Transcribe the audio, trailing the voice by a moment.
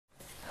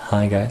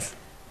Hi guys.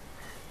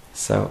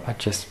 So I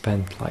just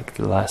spent like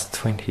the last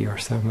 20 or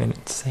so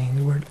minutes saying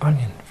the word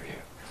onion for you.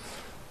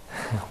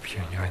 I hope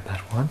you enjoyed that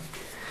one.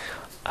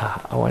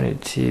 I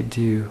wanted to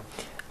do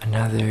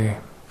another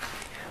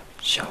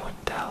show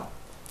and tell,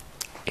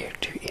 ear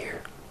to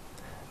ear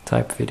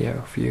type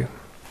video for you.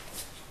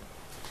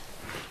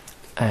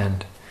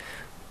 And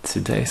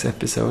today's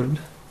episode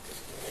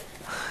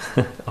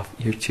of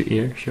ear to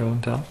ear show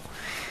and tell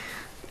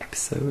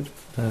episode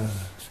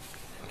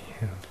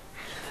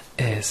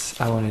is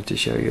I wanted to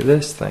show you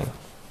this thing.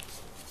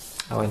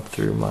 I went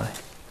through my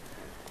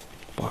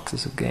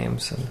boxes of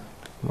games and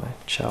my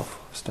shelf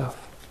of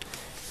stuff,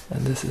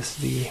 and this is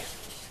the,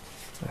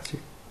 as you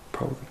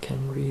probably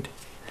can read,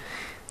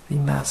 the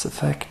Mass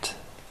Effect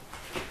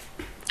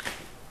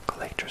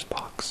collector's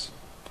box,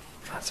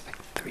 Mass Effect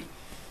 3,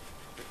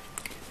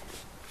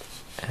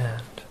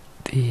 and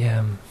the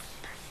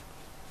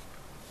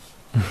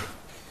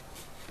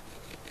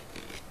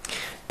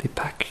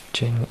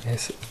packaging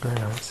is very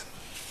nice.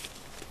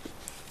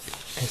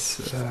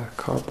 It's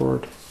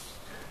cardboard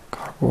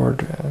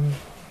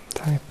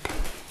type.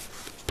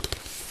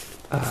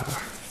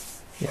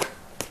 Yeah,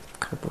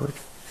 cardboard,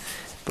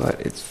 but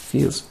it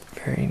feels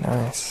very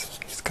nice.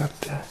 It's got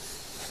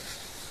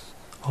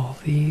all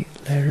the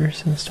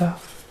letters and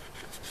stuff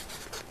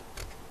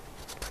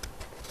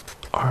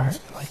are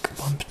like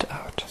bumped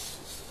out,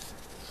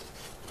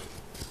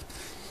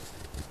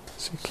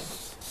 so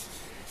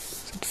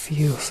it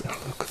feels and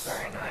looks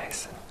very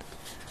nice, and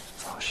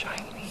it's all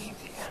shiny.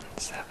 The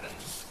N7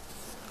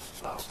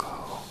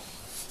 logo.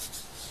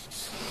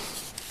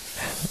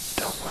 And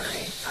don't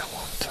worry, I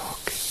won't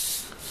talk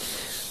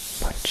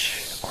much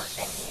or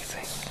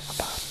anything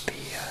about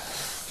the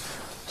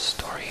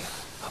story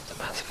of the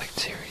Mass Effect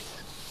series,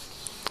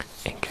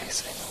 in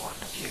case any one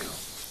of you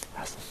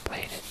hasn't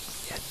played it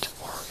yet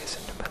or is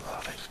in the middle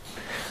of it,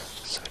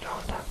 so you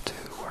don't have to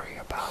worry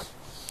about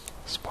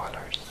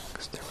spoilers,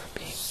 because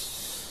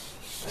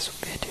this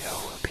video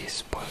will be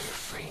spoiler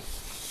free.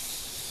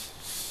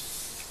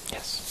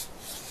 Yes.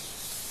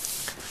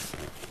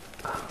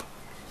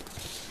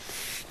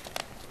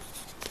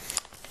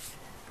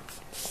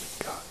 We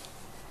got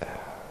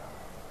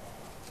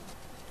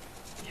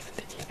even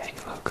the EA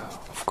logo.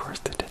 Of course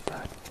they did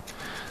that.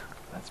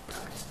 That's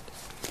brilliant.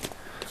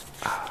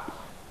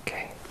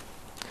 Okay.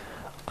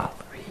 I'll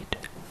read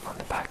on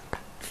the back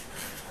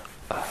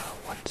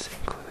what's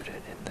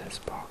included in this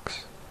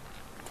box.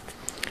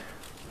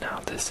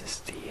 Now this is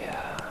the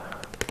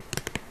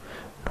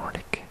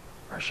Nordic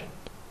version,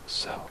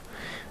 so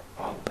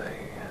all the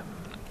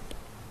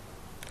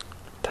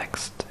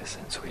text is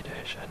in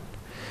Swedish, and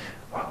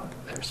well,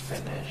 there's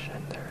Finnish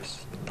and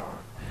there's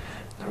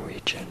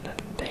Norwegian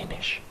and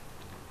Danish,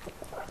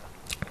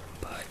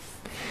 but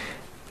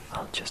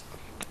I'll just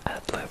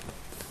ad-lib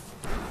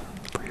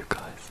for you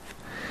guys.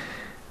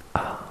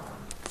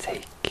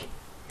 Take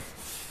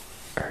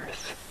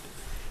Earth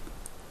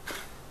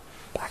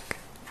back.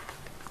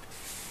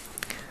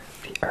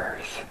 The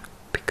Earth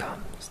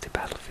becomes the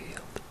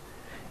battlefield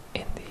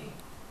in the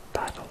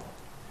battle.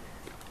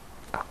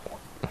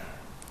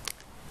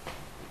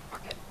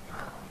 Okay,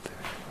 I'll do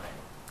it anyway.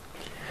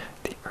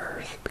 The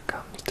Earth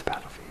becomes the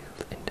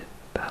battlefield in the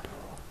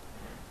battle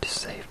to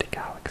save the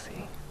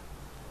galaxy,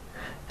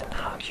 and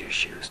how you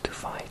choose to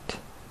fight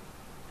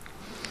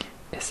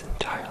is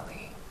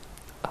entirely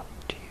up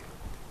to you.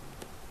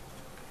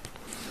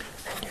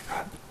 And you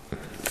got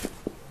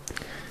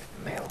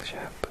male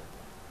ship.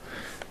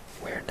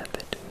 Weird that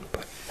they didn't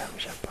put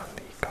M-ship on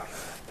the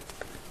cover.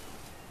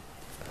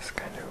 That's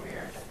kind of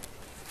weird.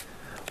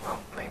 Well,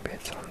 maybe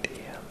it's on the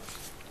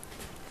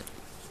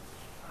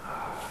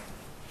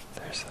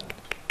there's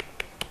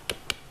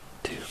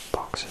two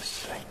boxes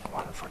thing,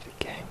 one for the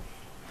game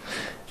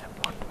and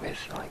one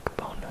with like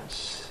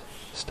bonus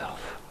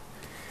stuff,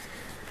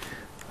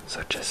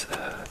 such as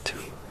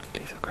two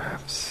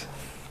lithographs,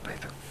 I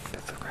think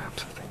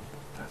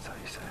that's how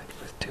you say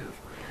it, with two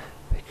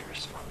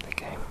figures from the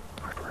game,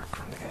 artwork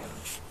from the game,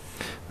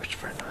 which is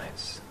very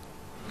nice.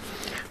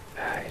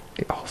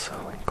 It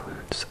also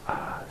includes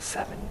a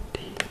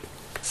 70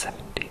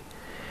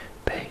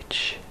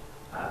 page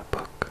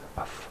book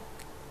of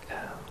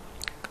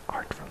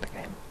art from the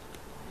game,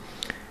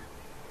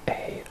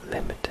 a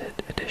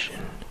limited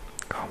edition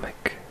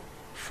comic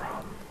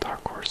from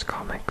Dark Horse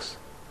Comics,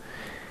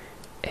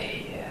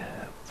 a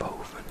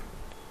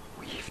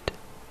weaved,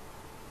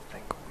 I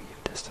think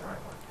weaved is the right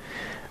one,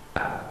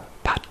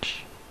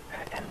 patch,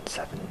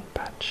 N7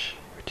 patch,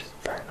 which is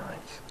very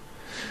nice.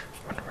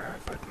 I wonder where I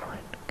put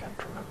mine,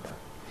 can't remember.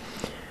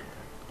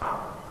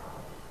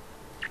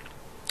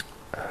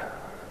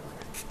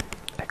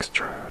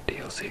 Extra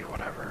DLC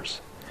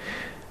whatever's,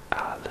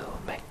 a little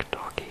mech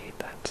doggy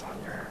that's on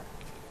your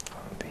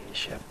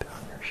ship,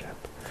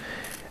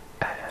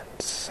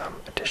 and some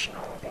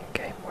additional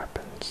in-game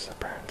weapons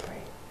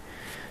apparently,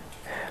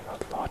 and a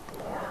lot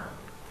more.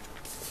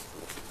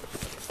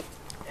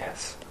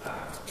 Yes,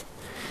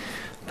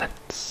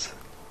 let's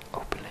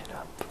open it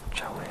up,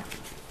 shall we?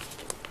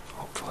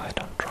 Hopefully I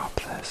don't drop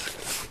this,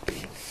 it would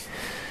be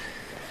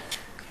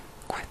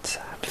quite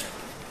sad.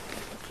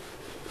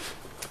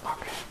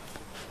 Okay.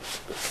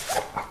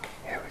 Okay,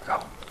 here we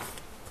go.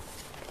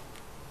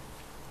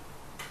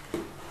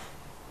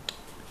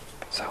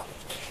 So,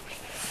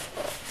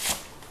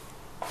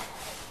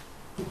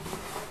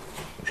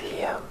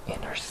 the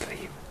inner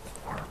sleeve,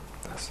 or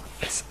this,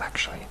 is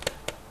actually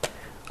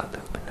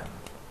aluminum,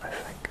 I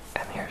think.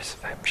 And here's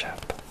femshep,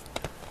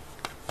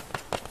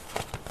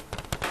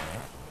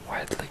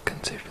 widely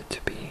considered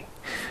to be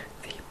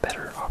the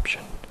better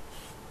option,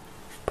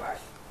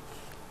 but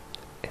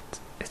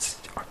it's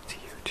up to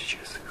you to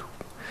choose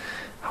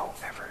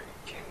however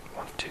you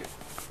want to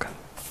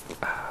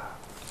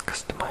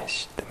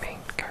customize the main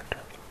character,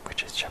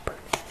 which is Shepard,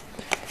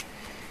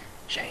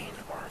 Jane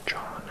or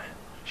John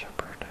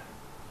Shepard.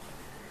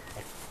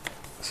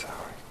 So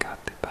we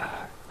got the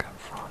back and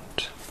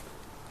front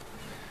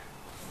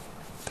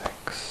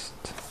text,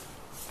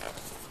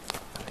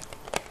 and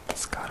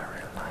it's got a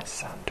real nice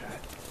sound to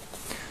it.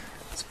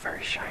 It's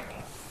very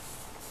shiny.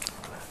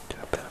 I'm gonna do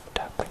a bit of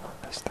tapping on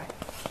this thing.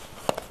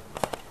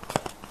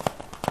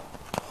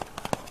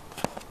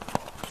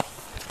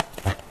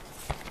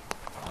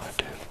 I want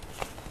to do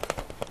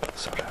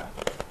sort of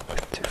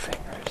with 2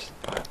 fingers,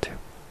 or 2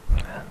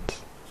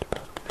 hands.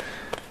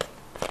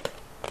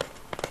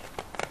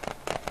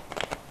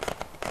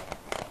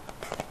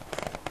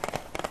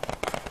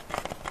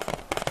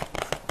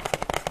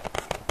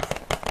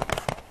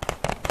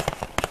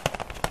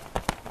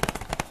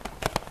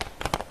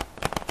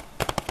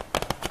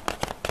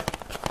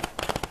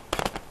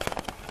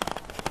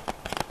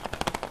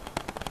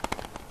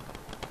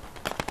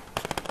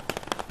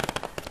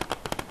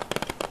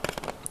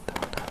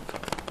 Don't have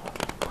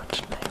much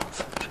nails,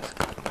 I just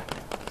got my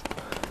nails.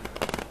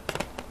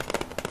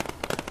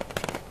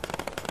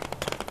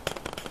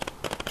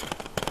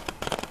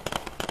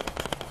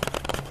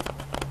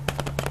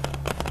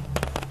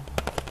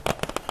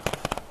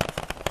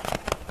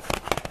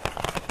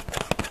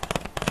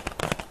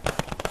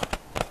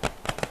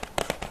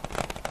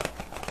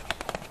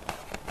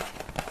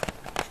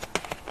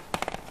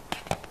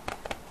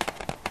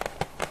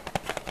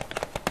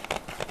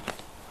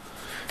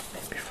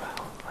 Maybe if I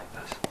hold like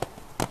this.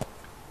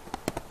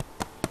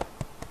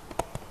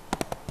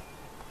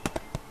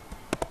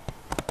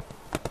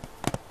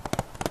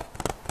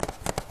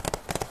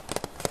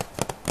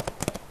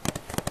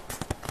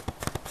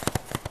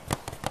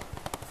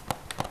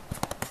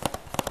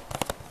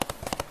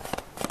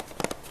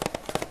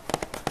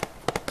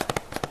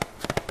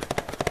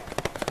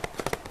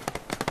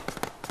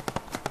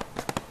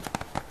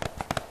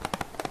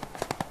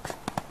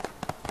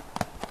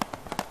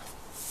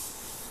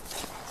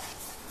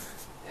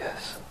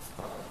 Yes,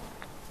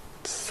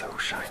 it's so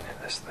shiny,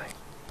 this thing.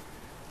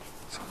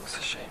 It's almost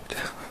a shame to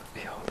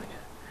be holding it.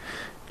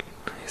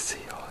 You see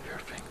all your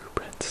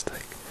fingerprints stick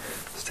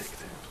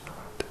to. I'll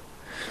have to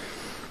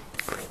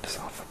clean this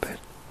off a bit.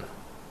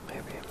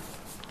 Maybe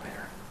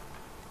later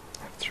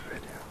after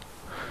video.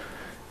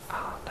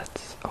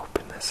 Let's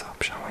open this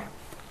up, shall we?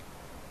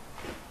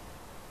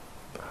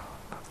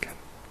 Not get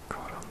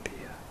caught on the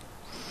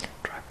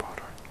tripod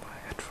or my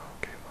headphone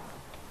cable.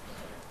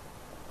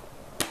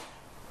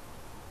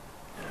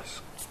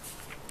 Yes.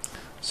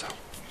 So,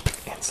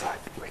 inside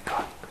we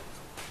got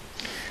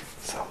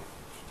some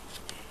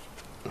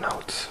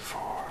notes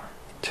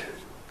to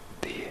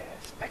the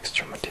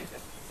extra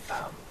material,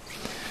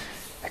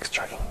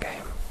 extra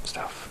in-game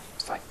stuff.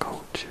 It's like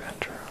code to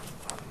enter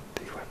on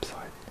the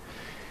website,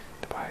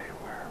 the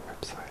Bioware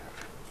website,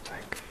 I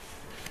think.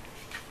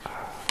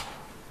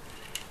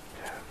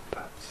 Yeah,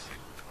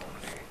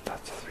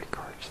 that's 3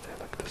 cards. They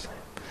look the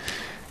same,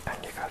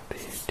 and you got the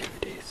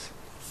DVDs.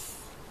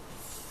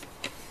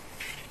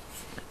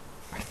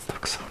 It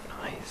looks so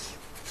nice.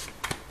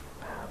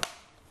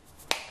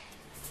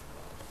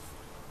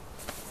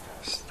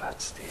 Yes,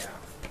 that's the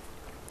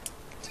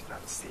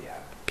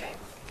game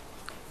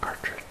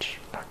cartridge.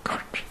 Not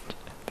cartridge.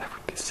 That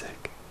would be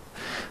sick.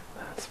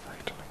 That's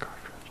back to my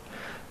cartridge.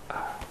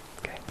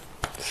 Game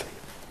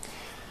sleeve.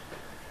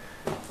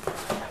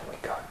 And we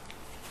got,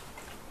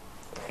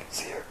 you can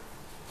see here,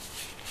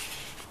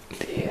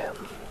 the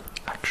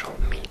actual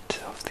meat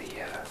of the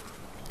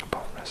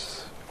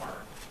bonus or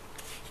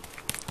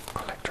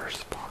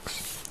collector's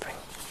box thing.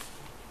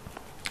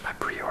 I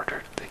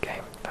pre-ordered the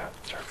game,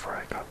 therefore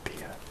I got the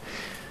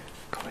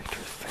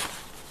collector's thing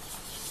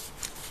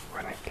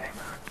when it came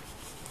out.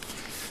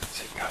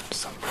 So you got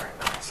some very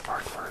nice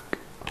artwork,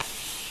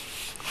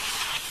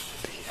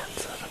 the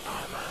N7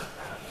 armor,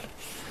 and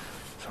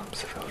some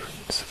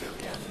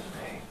civilian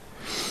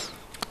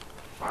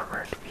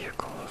armored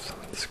vehicle of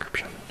some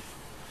description.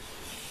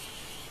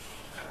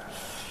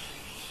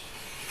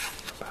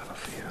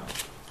 Battlefield.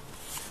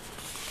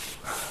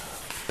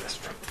 This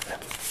from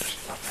and there's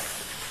nothing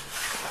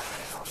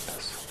on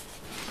this.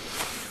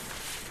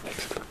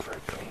 Makes it look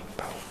very clean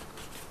though.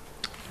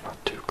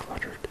 Not too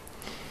cluttered.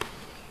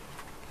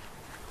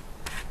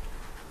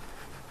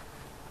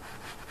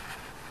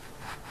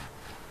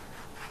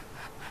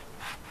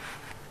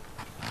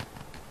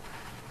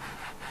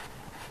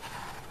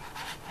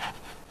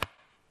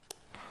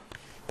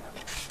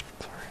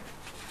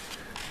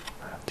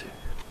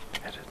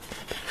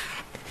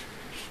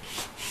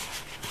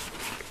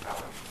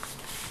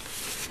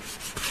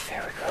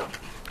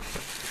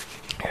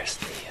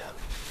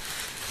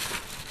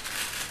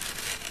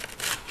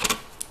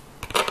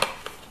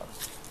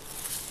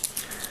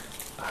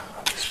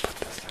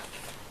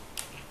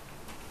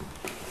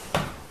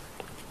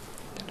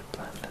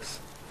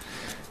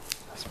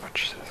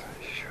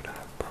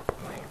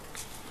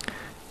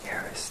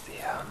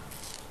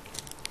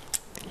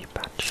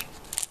 patch.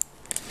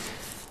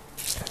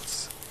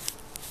 It's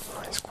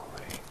nice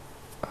quality.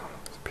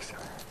 It's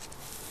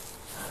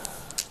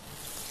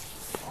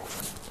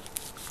oven.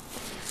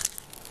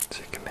 So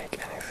you can make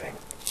anything.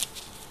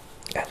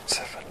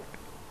 N7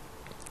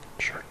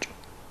 shirt.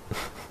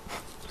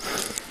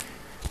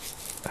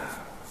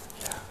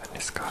 Yeah, and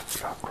it's got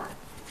Velcro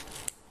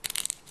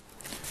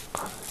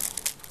on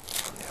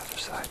the other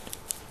side.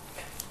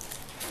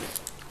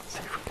 See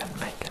if we can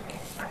make any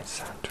nice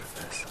sound with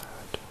this.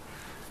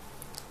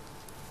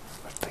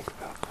 I think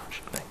Velcro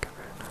should make a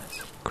very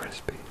nice,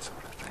 crispy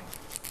sort of thing.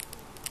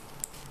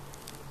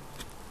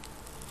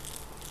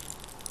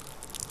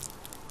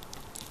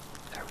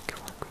 There we can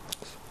work with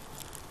this.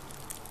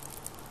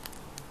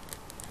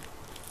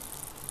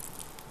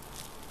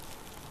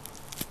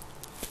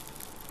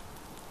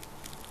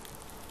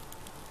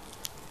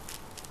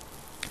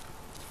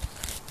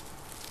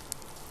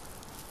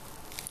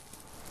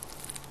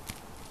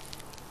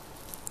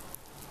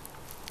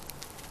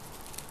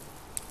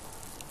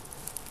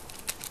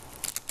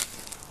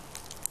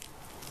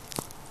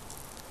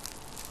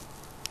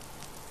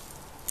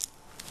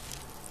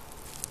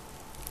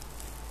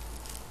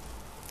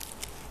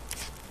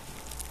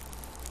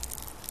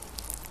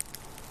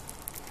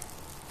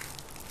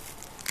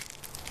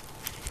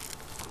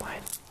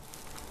 Mine.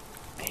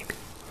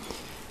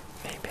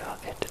 Maybe I'll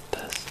edit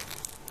this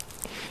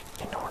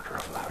in order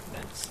of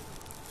loudness.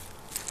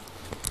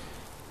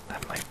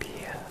 That might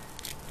be a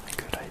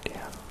good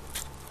idea.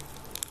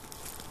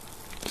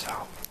 So,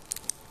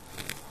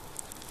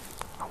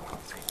 I will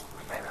see.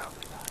 Maybe I'll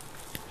do that.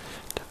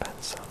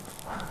 Depends on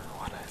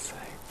what I say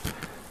in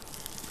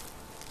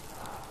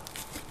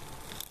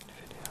the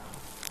video.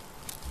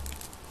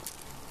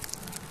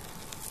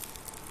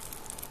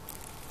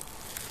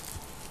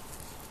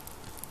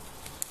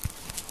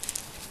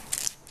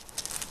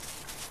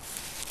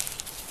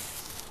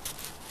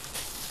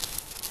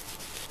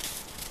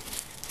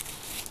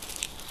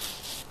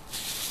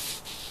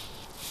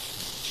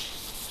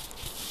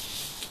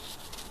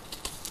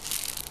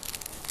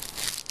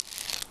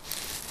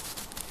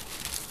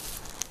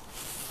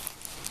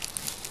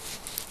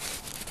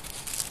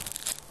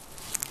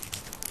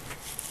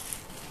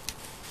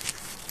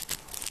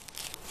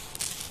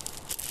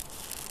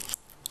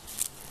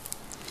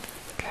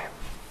 Okay,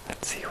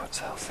 let's see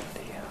what else in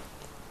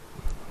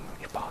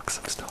the box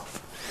of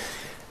stuff.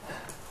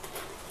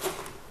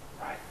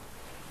 Right.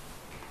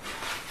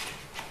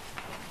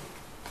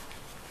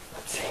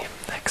 Let's see.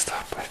 Next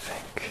up, I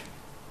think,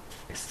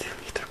 is the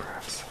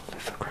lithographs.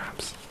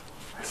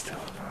 I still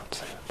don't know how to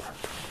say that part.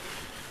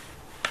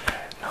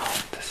 No,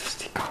 this is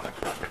the comic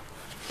book.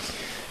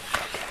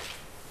 Okay.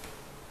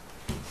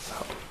 So,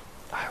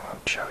 I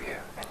won't show you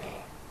any.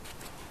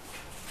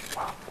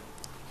 Well,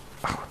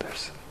 oh,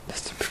 this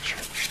is a picture.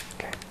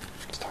 Okay,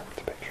 let's start with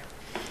the picture.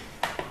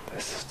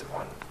 This is the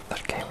one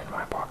that came in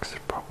my box. There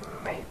probably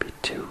may be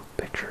two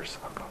pictures.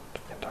 I'm not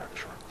entirely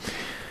sure.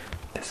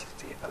 This is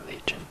the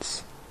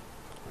Allegiance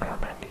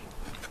Normandy.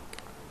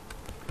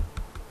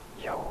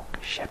 Yo,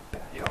 ship,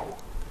 yo.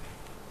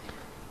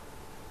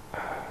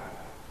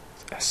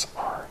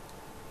 SR2.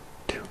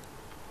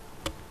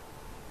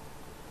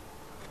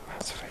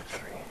 Mass Effect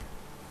 3.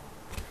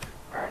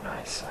 Very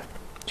nice. I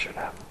should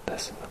have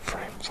this in the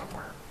frame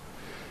somewhere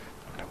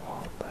on the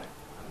wall, but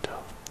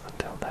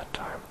until that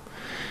time,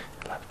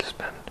 I'll have to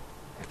spend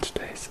its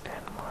days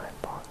in my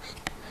box.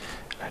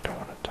 And I don't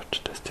want to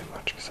touch this too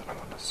much because I don't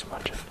want to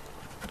smudge it.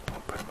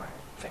 I'll put my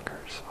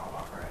fingers all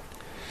over it.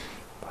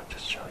 But I'll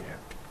just show you.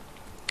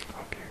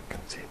 Hope you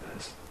can see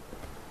this.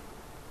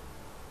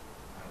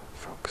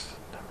 Focus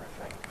and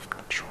everything, I'm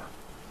not sure.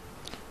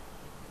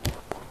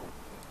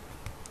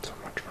 So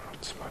much for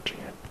not smudging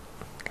it.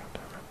 God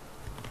damn it.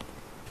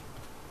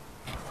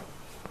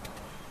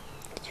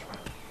 That's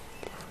fine.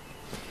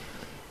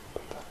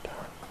 Put that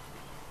down.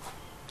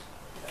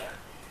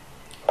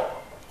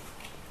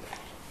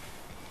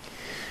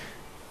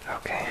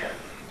 Okay,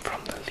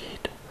 from the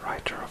lead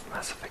writer of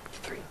Mass Effect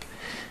 3,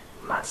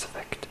 Mass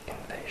Effect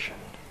Invasion,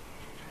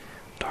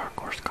 Dark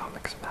Horse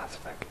Comics Mass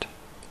Effect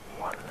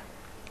 1,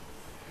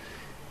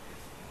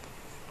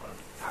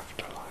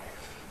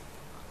 Afterlife,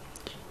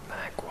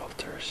 Mag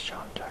Walters,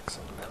 John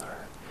Jackson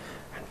Miller,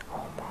 and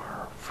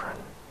Omar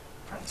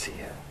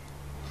Francia.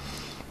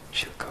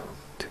 She'll go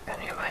to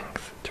any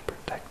length to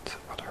protect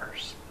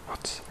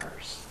what's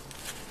hers.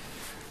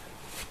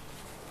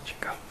 She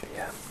got the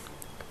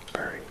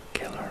very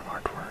killer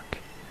artwork.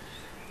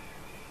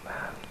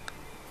 Man,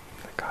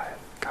 the guys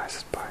at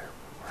Spire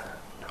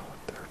know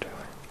what they're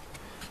doing.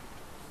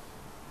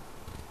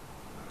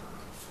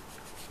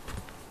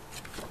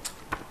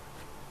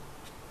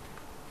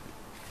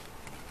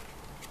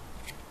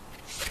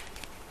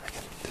 I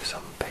can do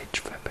some page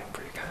flipping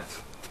for you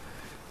guys.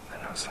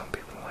 I know some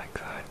people like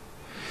that.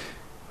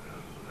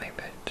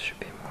 Maybe it should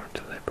be more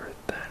deliberate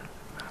then.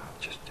 I'll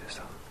just do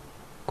some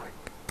quick.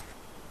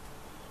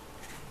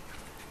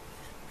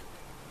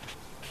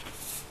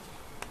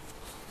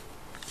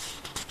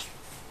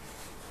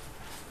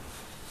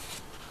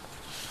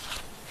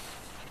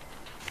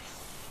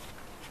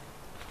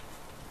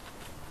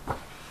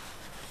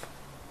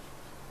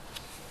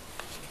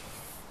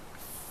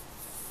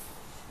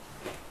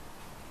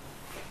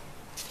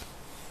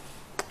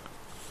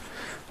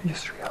 I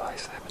just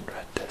realized I haven't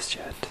read this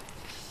yet.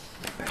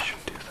 Maybe I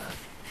should do that.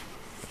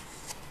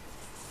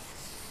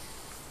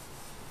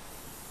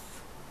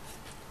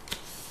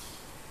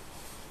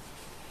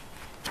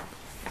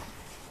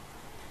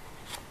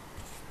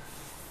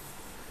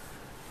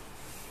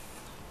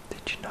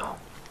 Did you know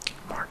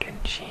Martin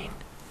Sheen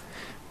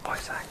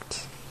voice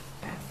acts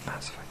in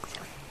Mass Effect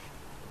 3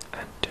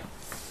 and 2?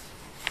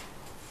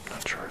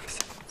 Not sure if it's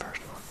in the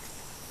first one.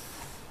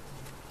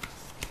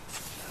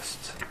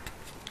 Just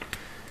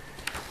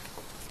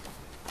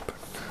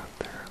putting it out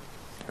there.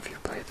 If you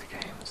play the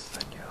games,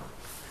 then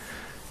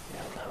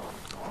you'll know.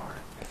 Or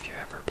if you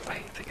ever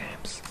play the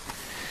games,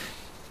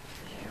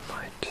 you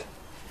might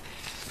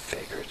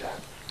figure it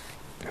out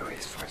who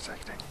he's voice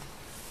acting.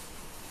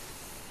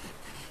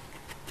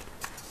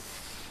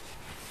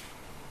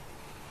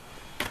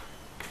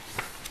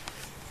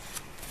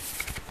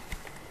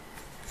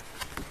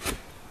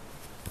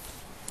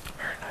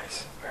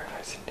 Very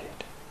nice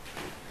indeed.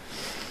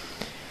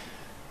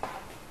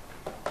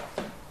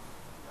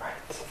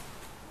 Right,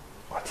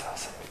 what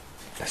else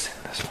is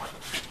in this one?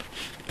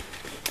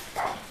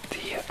 Oh,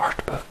 the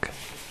art book.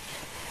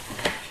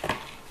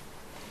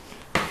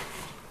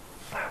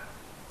 Ah,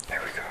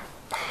 there we go.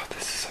 Oh,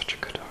 this is such a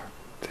good art.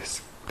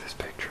 This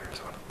picture is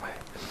one of my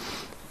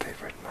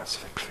favorite Mass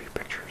Effect 3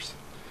 pictures.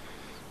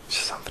 There's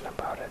just something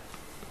about it.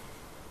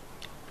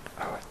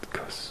 Oh, it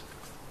goes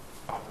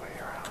all the way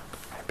around.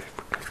 Maybe if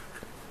we could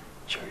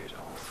show you the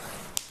whole thing.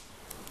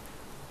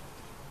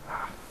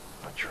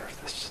 Not sure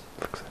if this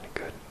looks any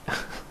good.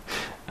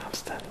 I'm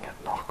standing at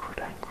an awkward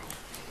angle.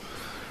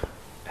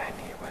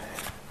 Anyway,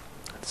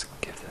 let's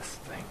give this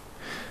thing.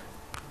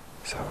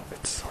 So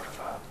it's sort of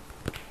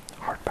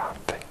a hardbound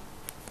thing.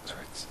 So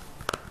it's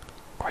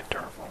quite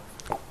durable.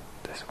 Oh,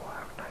 this will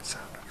have a nice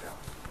sound, I feel.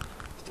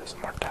 There's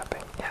more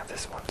tapping. Yeah,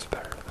 this one's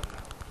better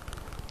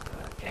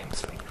than the game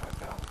sleeve, I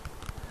feel.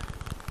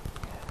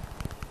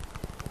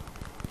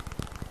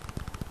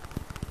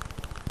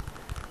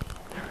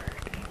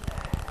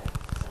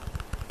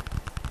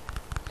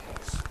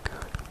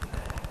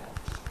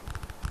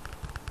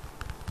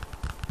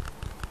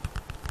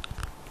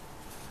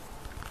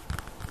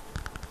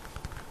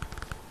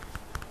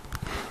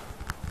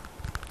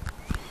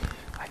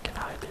 I can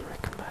highly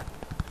recommend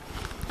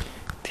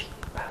the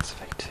Mass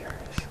Effect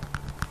series.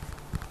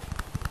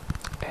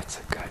 It's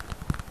a good,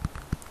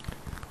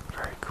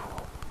 very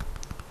cool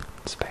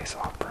space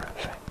opera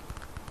thing.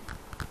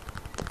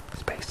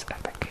 Space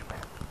epic,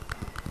 man.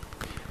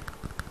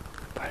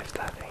 But if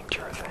that ain't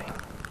your thing,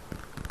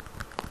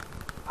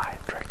 I'd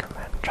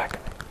recommend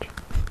Dragon Age.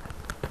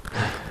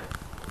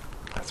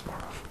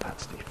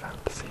 That's the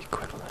fantasy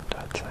equivalent,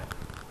 I'd say.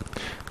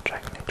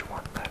 Dragon Age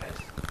 1, that is.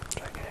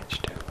 Dragon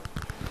Age 2.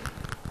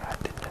 I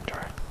didn't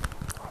enjoy it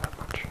all that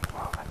much.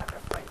 Well, I never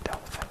played the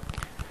whole thing.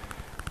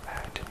 I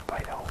didn't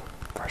play the whole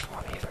first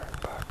one either,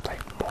 but I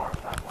played more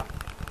of that one.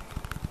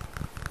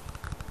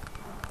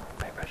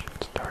 Maybe I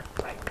should start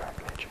playing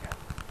Dragon Age again.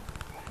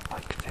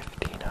 Like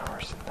 15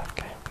 hours in that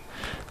game.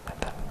 And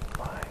then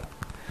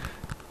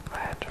I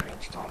had to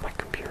reinstall my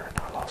computer and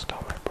I lost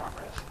all my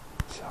progress.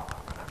 So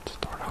I'm gonna have to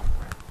start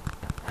over.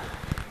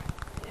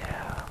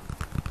 Yeah.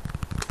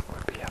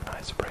 Would be a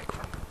nice break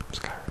from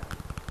Skyrim.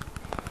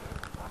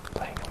 I'm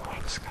playing a lot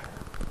of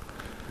Skyrim.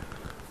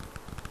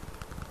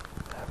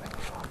 Having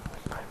fun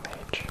with my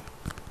mage.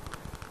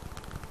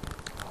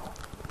 Well,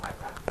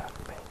 I've had that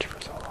mage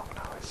for so long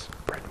now, it's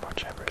pretty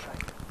much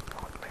everything.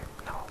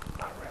 No,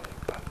 not really,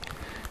 but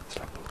it's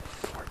level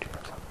 40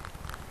 or something.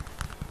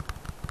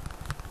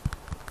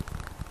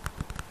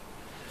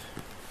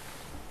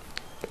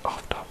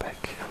 Off topic,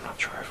 I'm not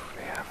sure if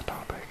we have a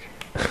topic.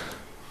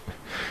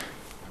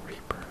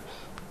 Reapers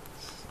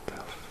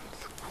stuff,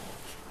 it's cool.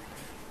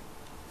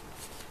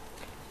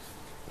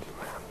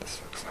 Man,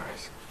 this looks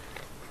nice.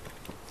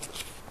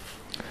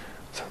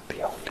 So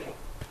the only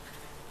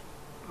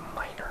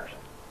minor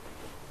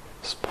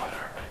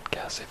spoiler, I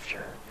guess, if you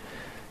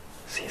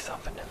see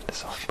something in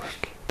this art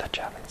book that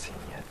you haven't seen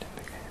yet in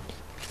the games.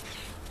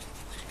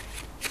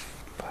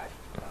 But,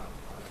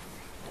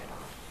 you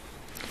know,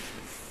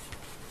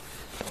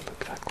 don't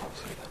look that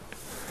closely then.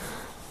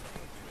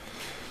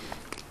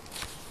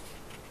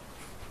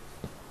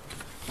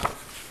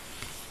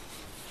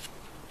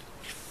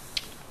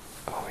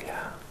 Oh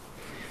yeah,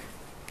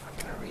 I'm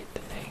gonna read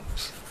the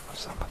names of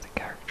some of the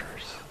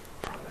characters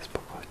from this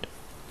booklet.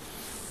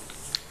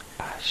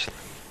 Ashley,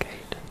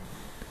 Caden,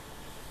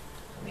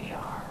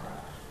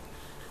 Liara,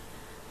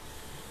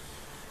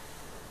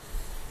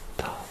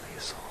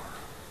 Talisaur,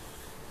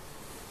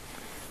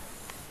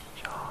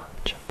 John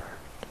Shepard,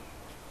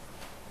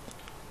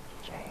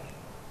 Jane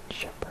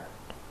Shepard,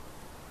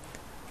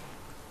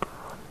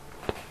 Grunt,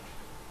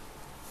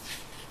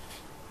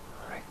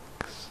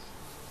 Rex,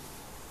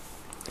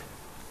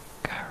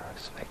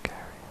 Karos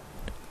Vicarian,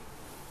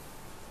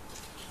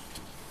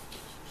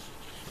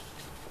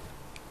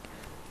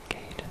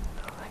 Caden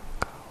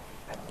Alenko,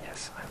 and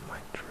yes, I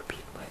might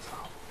repeat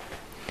myself.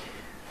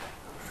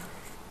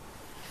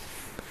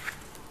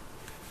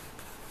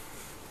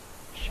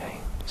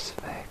 James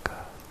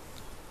Vega,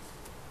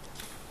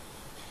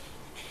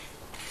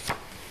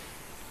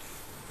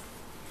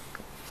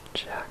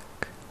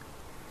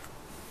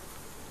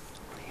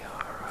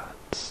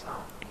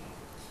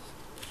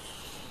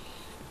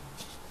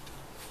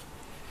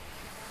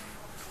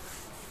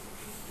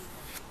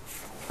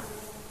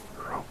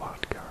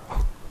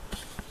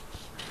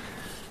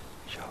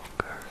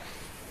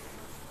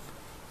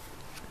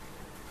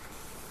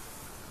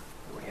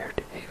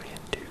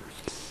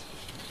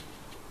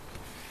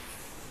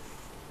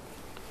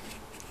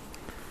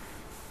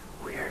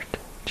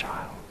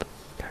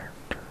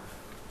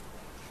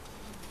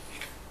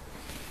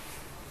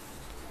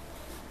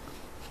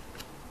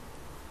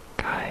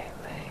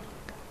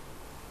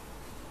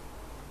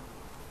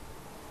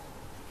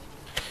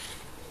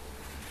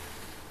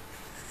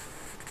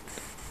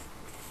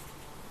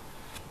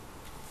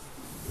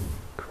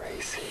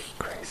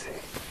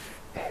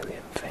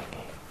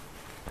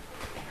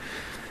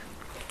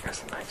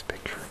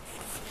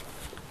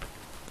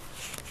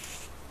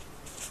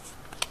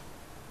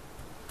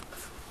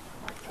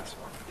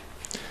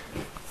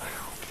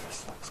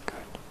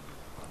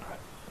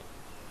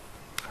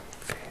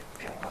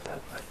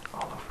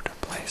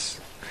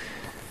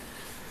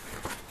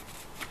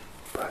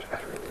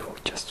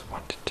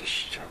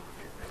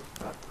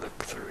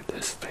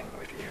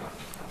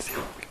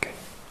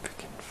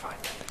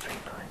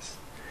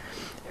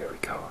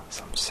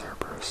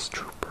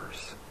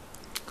 Troopers.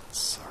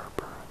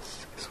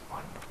 Cerberus is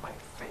one of my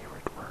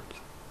favorite words.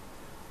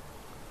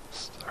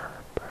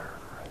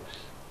 Cerberus.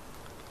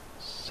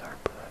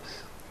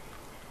 Cerberus.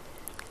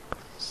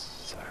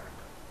 Cerberus.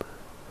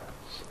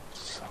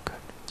 So good.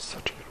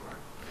 Such a good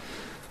word.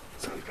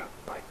 So we got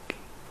like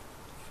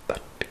a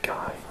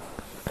guy,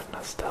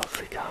 a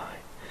stealthy guy,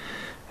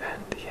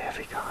 and the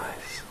heavy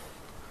guys.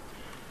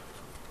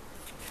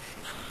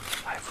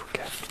 I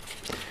forget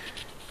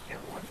if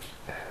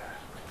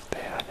they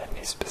had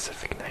any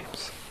specific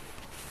names.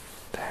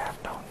 They have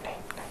no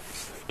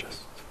names, they're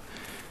just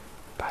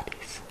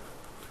buddies.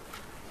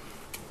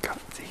 Got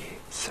the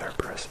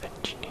Cerberus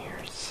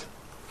engineers.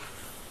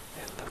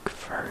 They look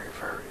very,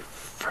 very,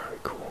 very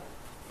cool.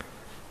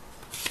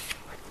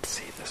 I can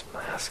see this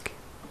mask.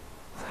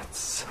 That's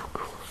so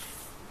cool.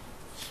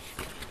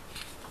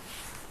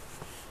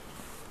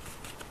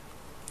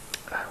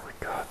 We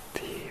got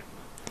the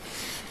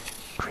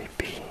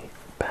creepy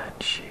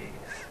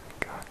banshees.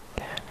 Got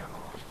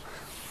Daniel.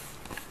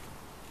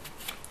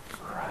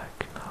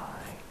 Ragnar.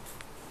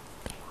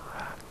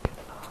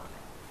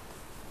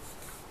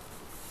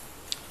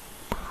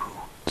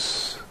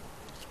 Brutes.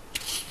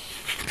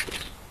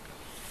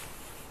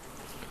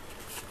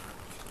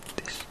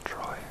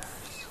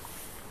 Destroyers.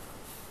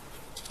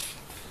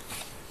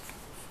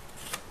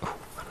 Oh,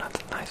 another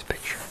nice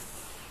picture.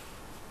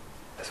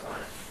 This one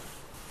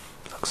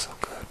looks so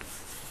good.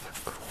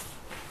 So cool.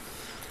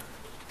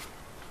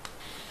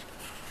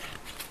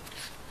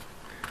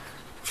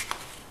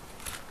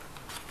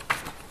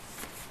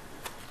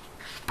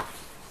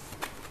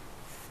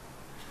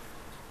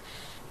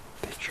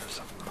 Pictures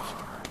of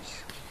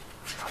Mars,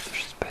 other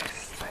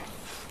space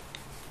things.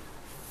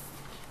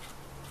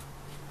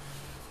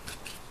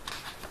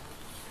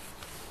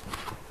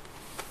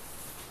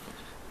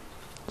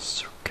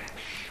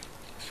 Surkesh.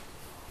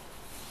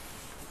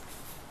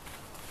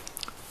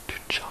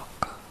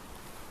 Tuchanka.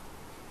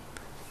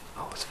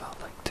 I always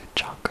felt like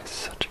Tuchanka is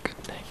such a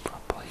good name for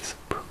a place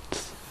of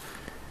brutes.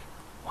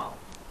 Well,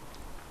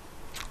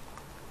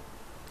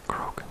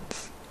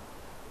 Krogans.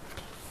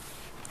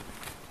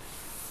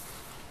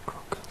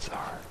 Krogans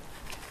are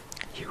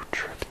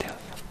huge reptilian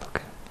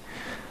looking,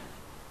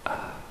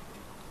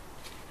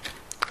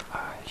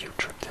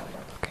 huge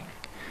reptilian looking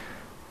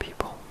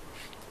people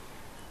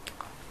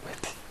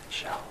with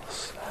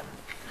shells, and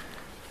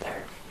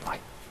they're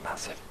like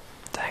massive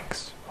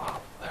tanks.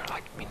 Wow, they're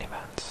like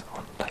minivans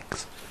on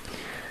legs,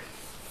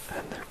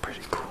 and they're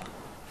pretty cool.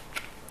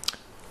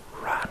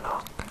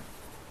 Rannoch.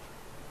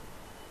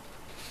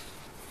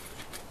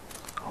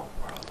 Oh,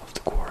 world of the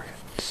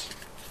Quarians.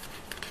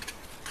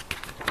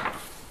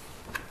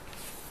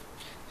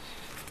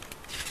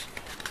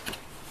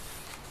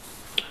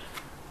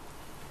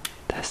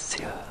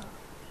 Tessia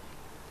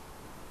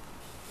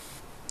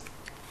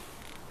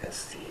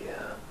is the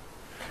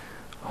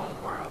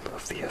home world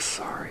of the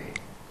Asari,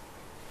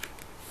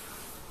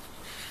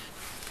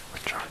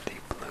 which are the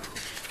blue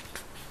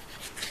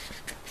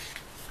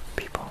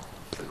people.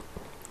 Blue.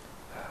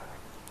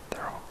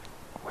 They're all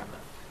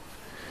women.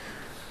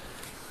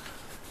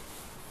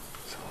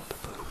 So the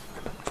blue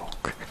women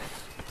folk.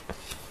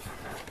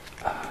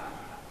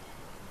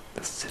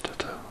 The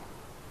Citadel.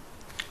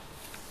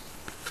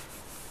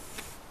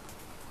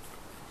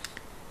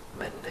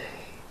 Mene.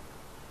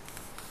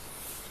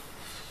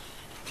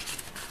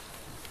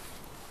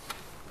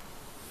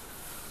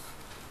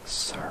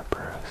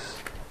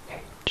 Cerberus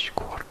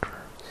H-quarters.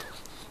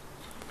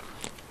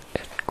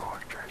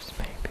 Headquarters,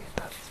 maybe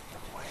that's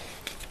the way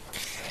of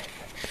saying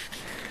it.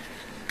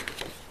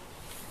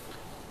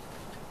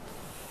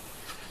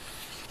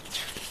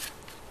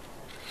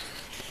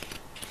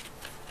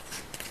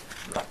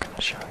 I'm not going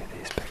to show you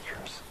these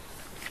pictures.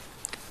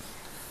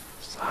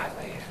 It's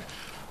highly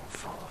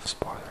full of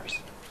spoilers.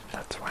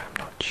 That's why I'm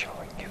not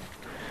showing you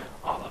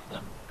all of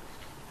them.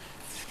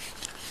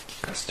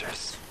 Because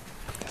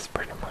this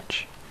pretty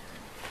much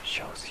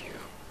shows you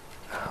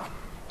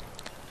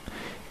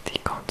the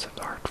concept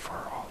art for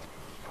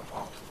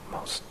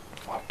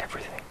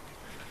everything.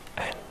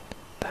 And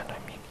then I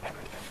mean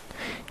everything.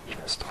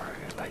 Even story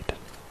related.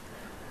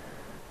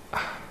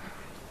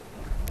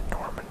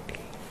 Normandy.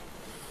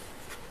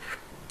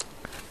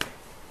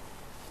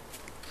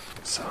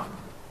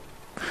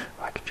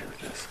 I could do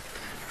this.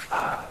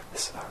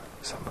 These are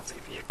some of the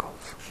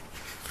vehicles.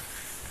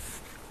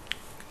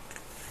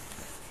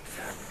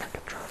 And I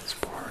could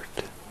transport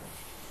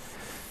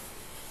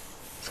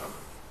some.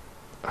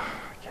 I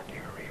can't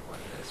even read what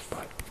it is,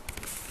 but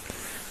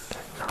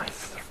they're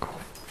nice, they're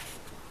cool.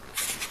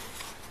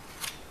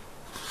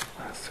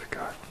 What else we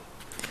got?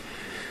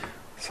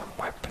 Some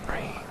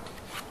weaponry.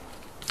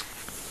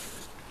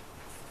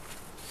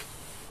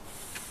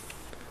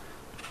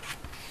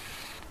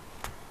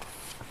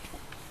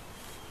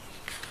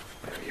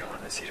 Maybe you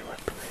want to see the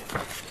weaponry. You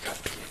got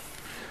the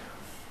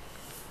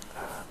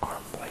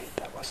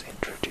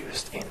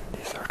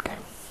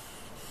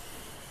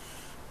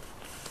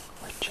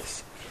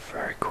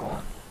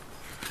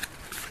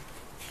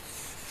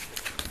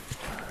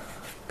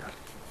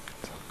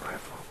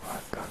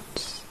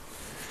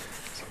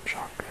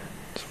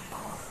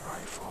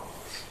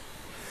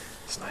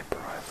Sniper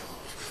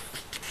rifles.